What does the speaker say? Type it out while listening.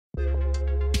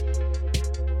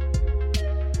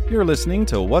You're listening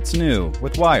to What's New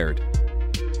with Wired.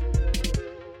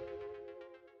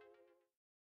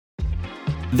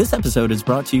 This episode is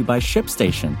brought to you by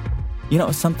ShipStation. You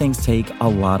know, some things take a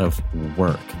lot of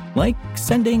work, like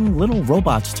sending little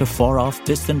robots to far-off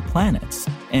distant planets.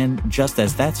 And just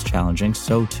as that's challenging,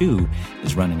 so too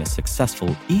is running a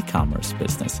successful e-commerce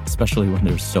business, especially when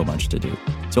there's so much to do.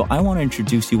 So I want to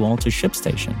introduce you all to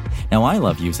ShipStation. Now, I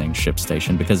love using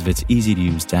ShipStation because of its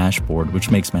easy-to-use dashboard,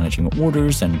 which makes managing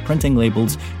orders and printing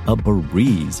labels a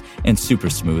breeze and super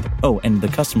smooth. Oh, and the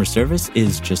customer service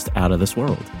is just out of this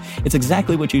world. It's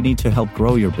exactly what you need to help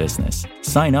grow your business.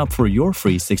 Sign up for your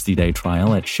free 60-day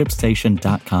trial at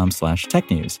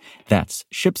shipstation.com/technews. That's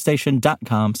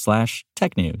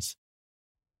shipstation.com/technews.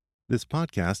 This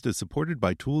podcast is supported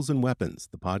by Tools and Weapons,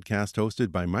 the podcast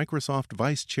hosted by Microsoft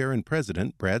Vice Chair and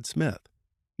President Brad Smith.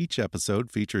 Each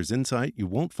episode features insight you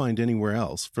won't find anywhere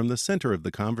else from the center of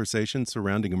the conversation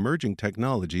surrounding emerging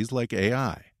technologies like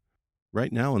AI.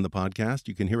 Right now on the podcast,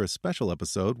 you can hear a special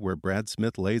episode where Brad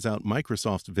Smith lays out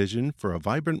Microsoft's vision for a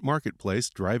vibrant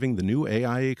marketplace driving the new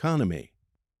AI economy.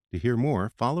 To hear more,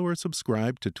 follow or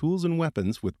subscribe to Tools and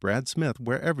Weapons with Brad Smith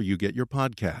wherever you get your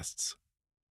podcasts.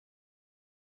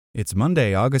 It's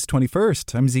Monday, August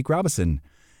 21st. I'm Zeke Robison.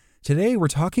 Today, we're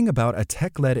talking about a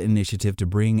tech-led initiative to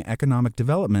bring economic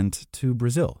development to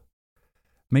Brazil.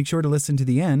 Make sure to listen to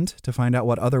the end to find out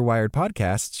what other Wired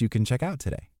podcasts you can check out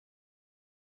today.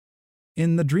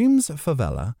 In the Dreams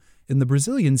Favela, in the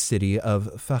Brazilian city of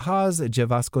Ferraz de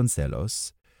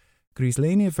Vasconcelos,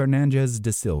 Crislene Fernandes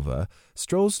de Silva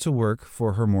strolls to work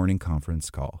for her morning conference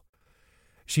call.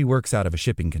 She works out of a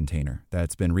shipping container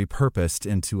that's been repurposed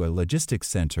into a logistics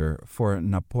center for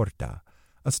Naporta,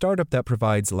 a startup that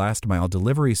provides last-mile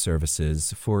delivery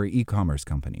services for e-commerce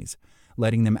companies,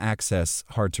 letting them access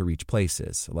hard-to-reach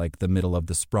places, like the middle of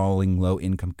the sprawling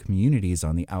low-income communities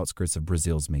on the outskirts of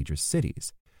Brazil's major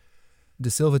cities. De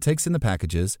Silva takes in the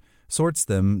packages, sorts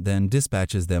them, then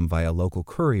dispatches them via local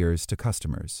couriers to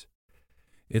customers.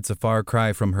 It's a far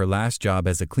cry from her last job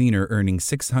as a cleaner, earning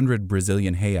 600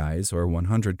 Brazilian reais, or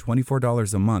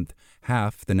 $124 a month,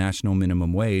 half the national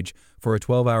minimum wage, for a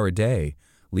 12-hour day,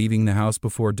 leaving the house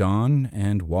before dawn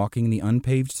and walking the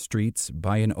unpaved streets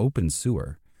by an open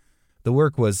sewer. The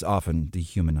work was often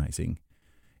dehumanizing.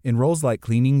 In roles like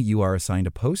cleaning, you are assigned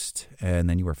a post, and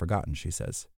then you are forgotten, she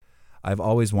says. I've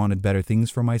always wanted better things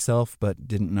for myself, but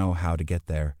didn't know how to get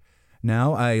there.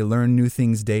 Now I learn new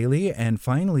things daily and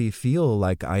finally feel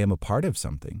like I am a part of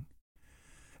something.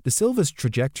 De Silva's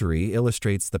trajectory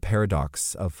illustrates the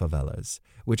paradox of favelas,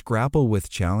 which grapple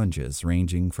with challenges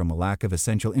ranging from a lack of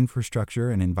essential infrastructure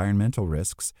and environmental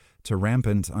risks to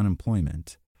rampant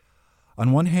unemployment.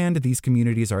 On one hand, these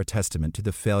communities are a testament to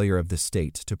the failure of the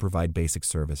state to provide basic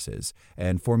services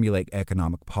and formulate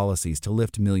economic policies to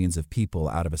lift millions of people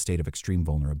out of a state of extreme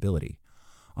vulnerability.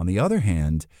 On the other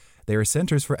hand, they are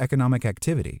centers for economic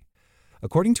activity.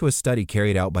 According to a study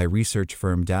carried out by research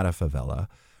firm Data Favela,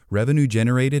 revenue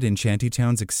generated in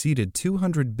shantytowns exceeded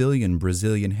 200 billion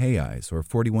Brazilian reais, or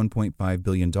 $41.5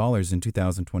 billion in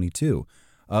 2022,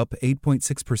 up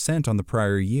 8.6% on the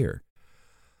prior year.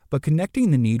 But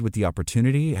connecting the need with the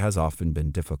opportunity has often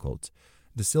been difficult.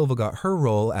 De Silva got her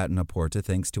role at Naporta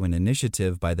thanks to an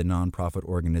initiative by the nonprofit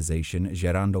organization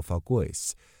Gerando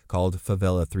Falcões, called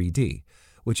Favela 3D,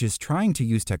 which is trying to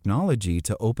use technology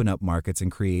to open up markets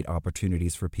and create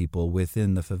opportunities for people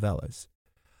within the favelas.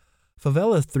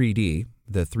 Favela 3D,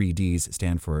 the 3Ds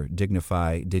stand for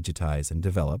Dignify, Digitize, and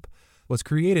Develop, was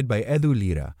created by Edu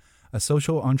Lira, a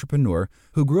social entrepreneur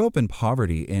who grew up in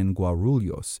poverty in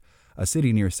Guarulhos, a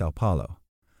city near Sao Paulo.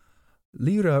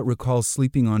 Lira recalls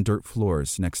sleeping on dirt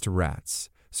floors next to rats,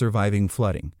 surviving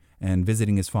flooding, and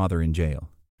visiting his father in jail.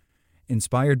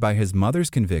 Inspired by his mother's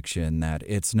conviction that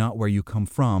it's not where you come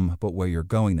from, but where you're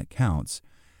going that counts,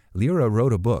 Lira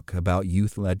wrote a book about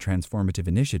youth-led transformative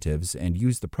initiatives and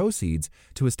used the proceeds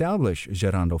to establish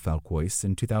Gerando Falcões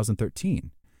in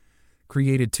 2013.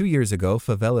 Created 2 years ago,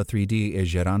 Favela 3D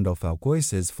is Gerando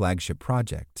Falcões' flagship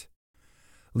project.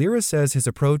 Lira says his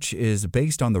approach is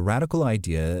based on the radical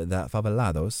idea that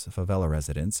favelados, favela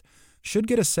residents, should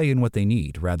get a say in what they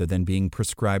need rather than being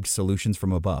prescribed solutions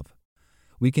from above.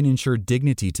 We can ensure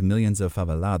dignity to millions of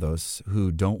favelados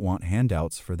who don't want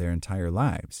handouts for their entire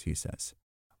lives, he says.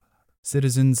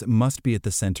 Citizens must be at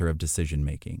the center of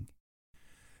decision-making.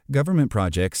 Government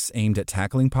projects aimed at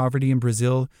tackling poverty in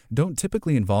Brazil don't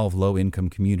typically involve low-income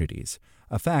communities,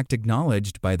 a fact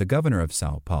acknowledged by the governor of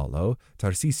Sao Paulo,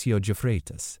 Tarcísio de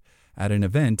Freitas, at an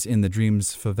event in the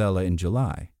Dreams Favela in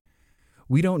July.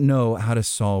 We don't know how to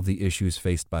solve the issues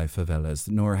faced by favelas,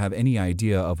 nor have any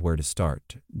idea of where to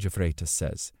start, de Freitas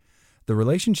says. The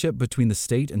relationship between the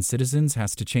state and citizens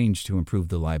has to change to improve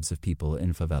the lives of people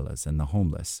in favelas and the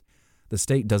homeless. The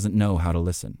state doesn't know how to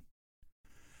listen.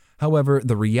 However,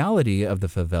 the reality of the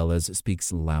favelas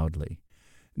speaks loudly.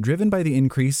 Driven by the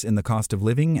increase in the cost of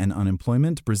living and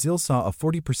unemployment, Brazil saw a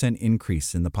 40%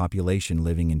 increase in the population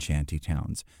living in shanty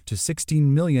towns, to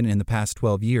 16 million in the past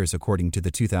 12 years according to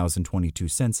the 2022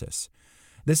 census.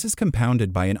 This is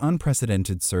compounded by an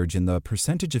unprecedented surge in the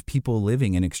percentage of people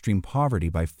living in extreme poverty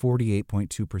by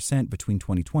 48.2% between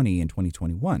 2020 and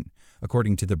 2021,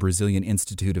 according to the Brazilian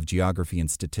Institute of Geography and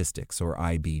Statistics, or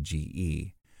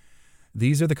IBGE.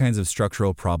 These are the kinds of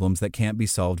structural problems that can't be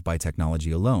solved by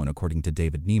technology alone, according to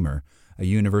David Niemer, a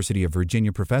University of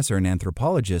Virginia professor and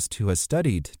anthropologist who has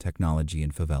studied technology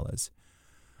in favelas.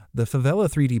 The Favela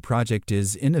 3D project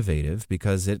is innovative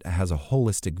because it has a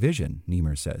holistic vision,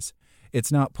 Niemer says.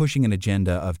 It's not pushing an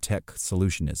agenda of tech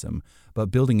solutionism,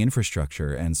 but building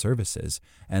infrastructure and services,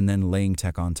 and then laying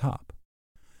tech on top.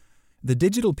 The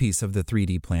digital piece of the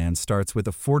 3D plan starts with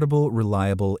affordable,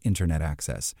 reliable internet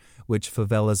access, which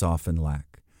favelas often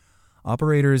lack.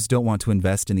 Operators don't want to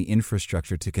invest in the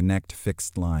infrastructure to connect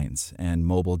fixed lines, and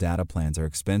mobile data plans are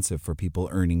expensive for people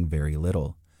earning very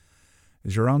little.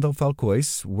 Gerando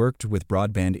Falcois worked with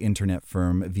broadband internet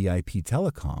firm VIP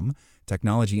Telecom,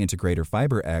 technology integrator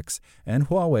FiberX, and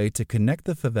Huawei to connect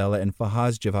the favela in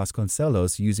Fahaz de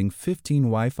Vasconcelos using 15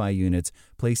 Wi-Fi units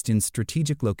placed in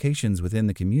strategic locations within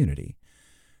the community.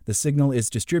 The signal is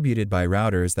distributed by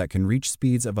routers that can reach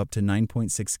speeds of up to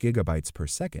 9.6 gigabytes per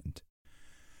second.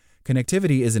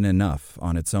 Connectivity isn't enough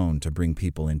on its own to bring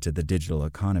people into the digital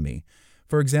economy.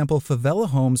 For example, favela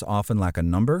homes often lack a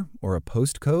number or a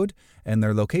postcode, and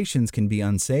their locations can be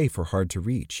unsafe or hard to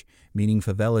reach, meaning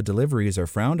favela deliveries are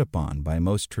frowned upon by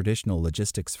most traditional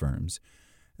logistics firms.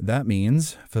 That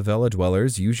means favela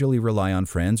dwellers usually rely on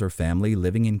friends or family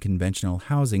living in conventional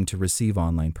housing to receive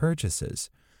online purchases.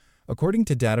 According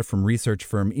to data from research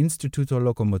firm Instituto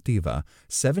Locomotiva,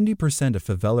 70% of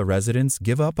favela residents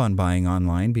give up on buying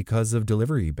online because of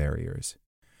delivery barriers.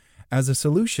 As a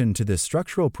solution to this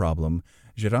structural problem,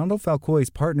 Gerando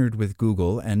Falcois partnered with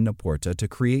Google and Naporta to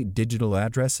create digital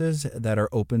addresses that are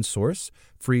open source,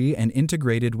 free, and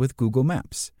integrated with Google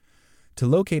Maps. To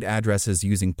locate addresses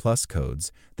using plus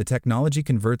codes, the technology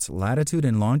converts latitude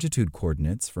and longitude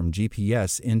coordinates from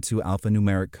GPS into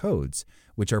alphanumeric codes,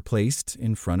 which are placed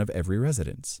in front of every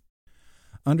residence.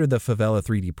 Under the Favela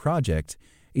 3D project,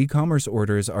 e-commerce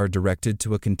orders are directed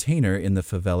to a container in the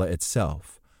favela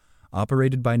itself.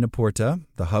 Operated by Naporta,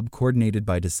 the hub coordinated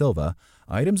by De Silva,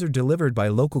 items are delivered by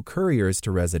local couriers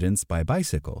to residents by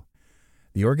bicycle.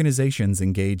 The organizations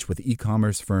engage with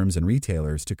e-commerce firms and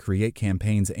retailers to create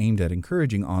campaigns aimed at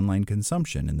encouraging online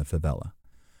consumption in the favela.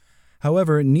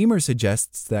 However, Niemer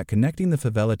suggests that connecting the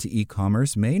favela to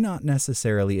e-commerce may not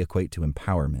necessarily equate to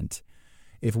empowerment.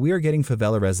 If we are getting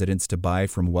favela residents to buy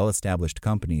from well-established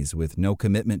companies with no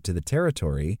commitment to the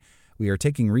territory, we are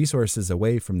taking resources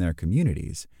away from their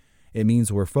communities. It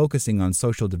means we're focusing on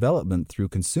social development through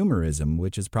consumerism,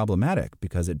 which is problematic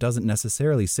because it doesn't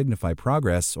necessarily signify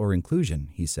progress or inclusion,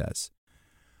 he says.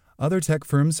 Other tech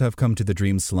firms have come to the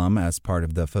Dream Slum as part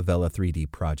of the Favela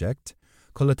 3D project.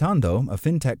 Coletando, a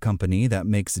fintech company that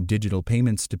makes digital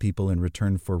payments to people in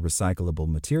return for recyclable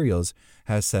materials,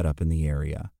 has set up in the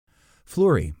area.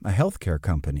 Fleury, a healthcare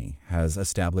company, has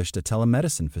established a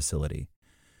telemedicine facility.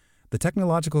 The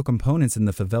technological components in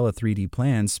the Favela 3D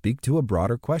plan speak to a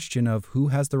broader question of who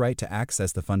has the right to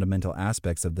access the fundamental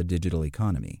aspects of the digital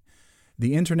economy.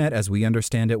 The internet as we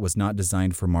understand it was not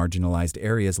designed for marginalized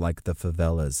areas like the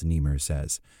favelas, Niemer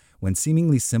says. When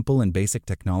seemingly simple and basic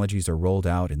technologies are rolled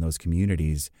out in those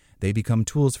communities, they become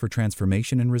tools for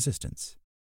transformation and resistance.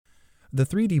 The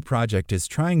 3D project is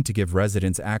trying to give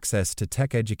residents access to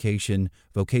tech education,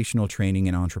 vocational training,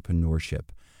 and entrepreneurship,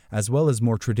 as well as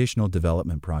more traditional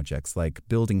development projects like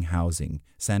building housing,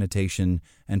 sanitation,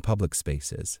 and public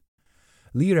spaces.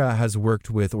 Lira has worked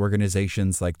with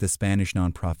organizations like the Spanish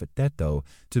nonprofit Teto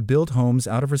to build homes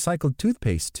out of recycled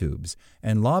toothpaste tubes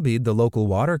and lobbied the local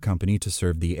water company to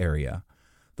serve the area.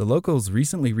 The locals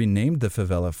recently renamed the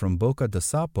favela from Boca do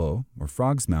Sapo, or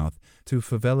Frog's Mouth, to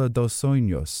Favela dos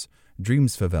Sonhos,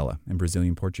 Dreams Favela in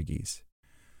Brazilian Portuguese.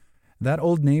 That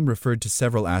old name referred to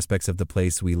several aspects of the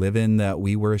place we live in that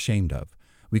we were ashamed of.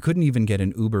 We couldn't even get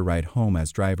an Uber ride home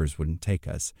as drivers wouldn't take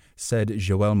us, said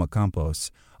Joelma Campos,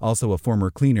 also a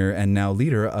former cleaner and now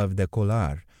leader of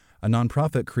Decolar, a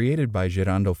nonprofit created by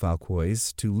Gerando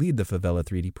Falcois to lead the Favela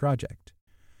 3D project.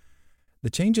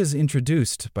 The changes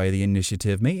introduced by the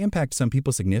initiative may impact some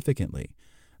people significantly.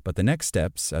 But the next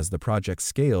steps, as the project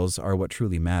scales, are what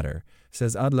truly matter,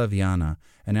 says Adla Viana,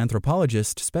 an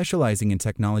anthropologist specializing in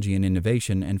technology and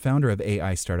innovation and founder of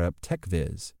AI startup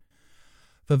TechViz.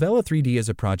 Favela 3D is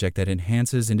a project that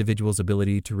enhances individuals'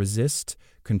 ability to resist,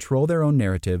 control their own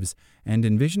narratives, and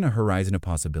envision a horizon of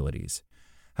possibilities.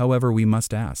 However, we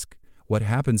must ask, what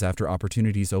happens after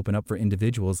opportunities open up for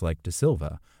individuals like De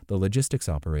Silva, the logistics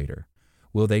operator?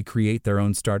 Will they create their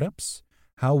own startups?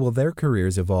 How will their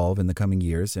careers evolve in the coming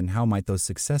years, and how might those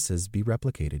successes be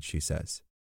replicated, she says.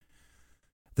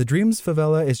 The Dreams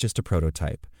Favela is just a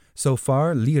prototype. So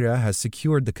far, Lira has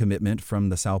secured the commitment from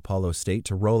the Sao Paulo state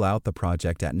to roll out the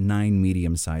project at 9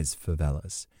 medium-sized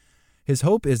favelas. His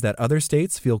hope is that other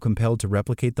states feel compelled to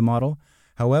replicate the model.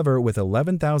 However, with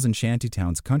 11,000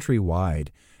 shantytowns countrywide,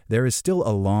 there is still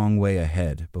a long way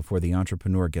ahead before the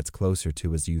entrepreneur gets closer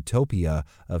to his utopia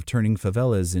of turning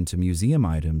favelas into museum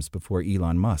items before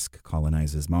Elon Musk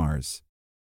colonizes Mars.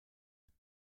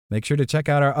 Make sure to check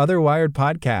out our other Wired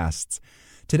podcasts.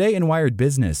 Today in Wired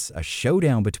Business, a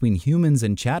showdown between humans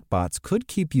and chatbots could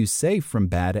keep you safe from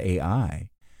bad AI.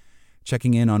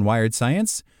 Checking in on Wired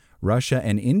Science, Russia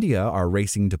and India are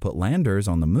racing to put landers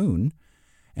on the moon.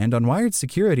 And on Wired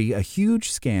Security, a huge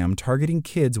scam targeting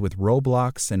kids with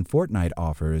Roblox and Fortnite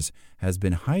offers has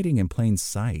been hiding in plain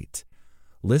sight.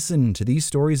 Listen to these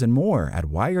stories and more at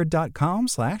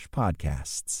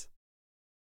wired.com/podcasts.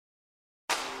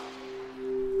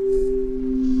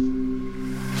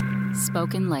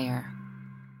 Spoken Layer.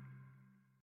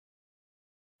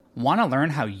 Want to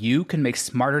learn how you can make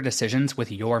smarter decisions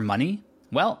with your money?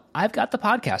 Well, I've got the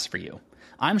podcast for you.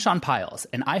 I'm Sean Piles,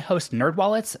 and I host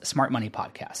NerdWallet's Smart Money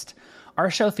Podcast.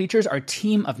 Our show features our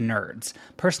team of nerds,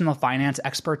 personal finance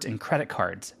experts in credit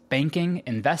cards, banking,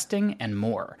 investing, and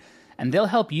more. And they'll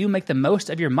help you make the most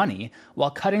of your money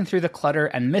while cutting through the clutter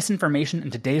and misinformation in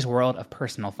today's world of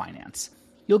personal finance.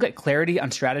 You'll get clarity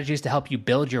on strategies to help you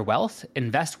build your wealth,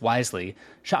 invest wisely,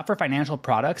 shop for financial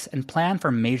products, and plan for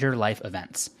major life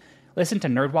events. Listen to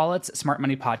NerdWallet's Smart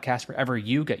Money Podcast wherever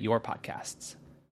you get your podcasts.